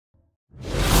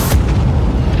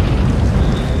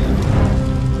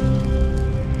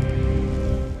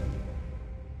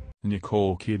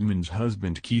Nicole Kidman's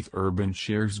husband Keith Urban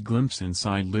shares glimpse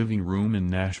inside living room in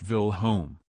Nashville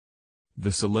home.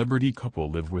 The celebrity couple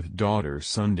live with daughters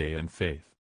Sunday and Faith.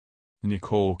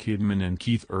 Nicole Kidman and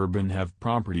Keith Urban have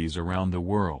properties around the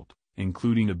world,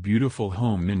 including a beautiful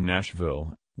home in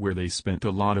Nashville, where they spent a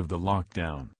lot of the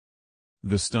lockdown.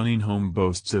 The stunning home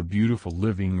boasts a beautiful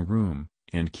living room,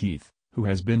 and Keith, who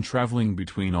has been traveling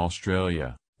between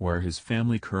Australia, where his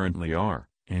family currently are,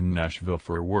 and Nashville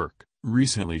for work,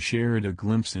 recently shared a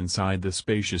glimpse inside the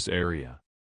spacious area.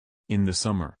 In the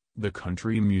summer, the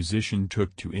country musician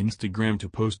took to Instagram to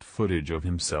post footage of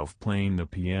himself playing the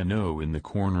piano in the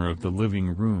corner of the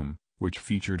living room, which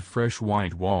featured fresh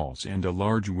white walls and a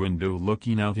large window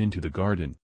looking out into the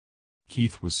garden.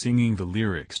 Keith was singing the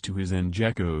lyrics to his and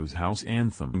Jekko's house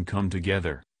anthem Come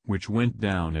Together, which went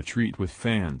down a treat with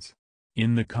fans.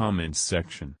 In the comments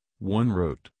section, one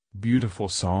wrote, "Beautiful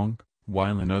song,"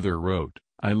 while another wrote,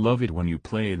 "I love it when you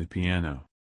play the piano."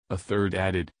 A third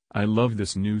added, "I love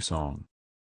this new song."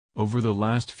 Over the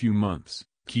last few months,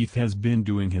 Keith has been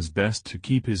doing his best to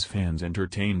keep his fans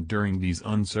entertained during these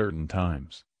uncertain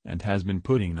times, and has been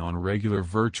putting on regular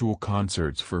virtual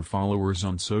concerts for followers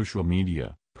on social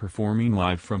media, performing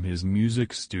live from his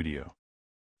music studio.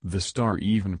 The star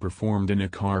even performed in a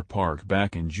car park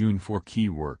back in June for key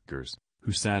workers,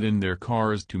 who sat in their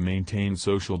cars to maintain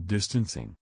social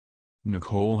distancing.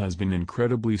 Nicole has been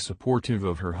incredibly supportive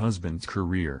of her husband's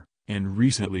career, and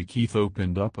recently Keith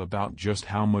opened up about just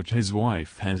how much his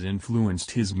wife has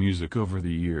influenced his music over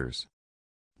the years.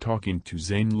 Talking to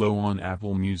Zane Lowe on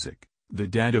Apple Music, the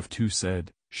dad of two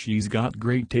said, "She's got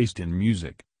great taste in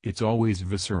music, it's always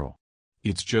visceral.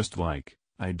 It's just like,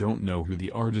 I don't know who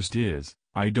the artist is,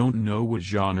 I don't know what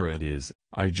genre it is,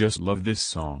 I just love this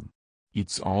song.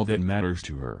 It's all that matters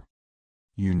to her.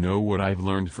 You know what I've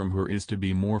learned from her is to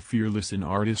be more fearless in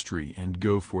artistry and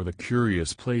go for the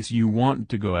curious place you want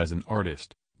to go as an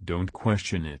artist, don't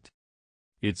question it."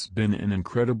 It's been an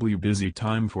incredibly busy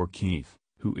time for Keith,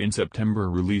 who in September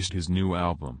released his new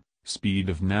album, Speed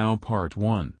of Now Part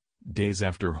 1, days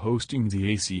after hosting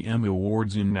the ACM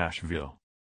Awards in Nashville.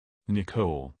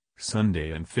 Nicole,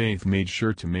 Sunday and Faith made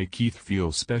sure to make Keith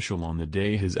feel special on the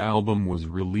day his album was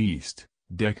released,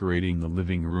 decorating the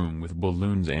living room with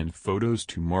balloons and photos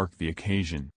to mark the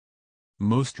occasion.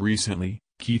 Most recently,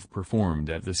 Keith performed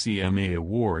at the CMA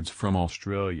Awards from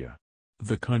Australia.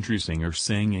 The country singer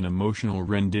sang an emotional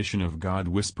rendition of God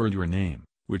Whispered Your Name,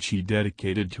 which he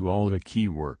dedicated to all the key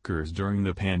workers during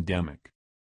the pandemic.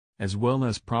 As well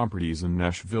as properties in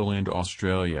Nashville and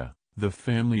Australia, the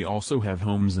family also have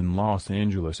homes in Los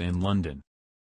Angeles and London.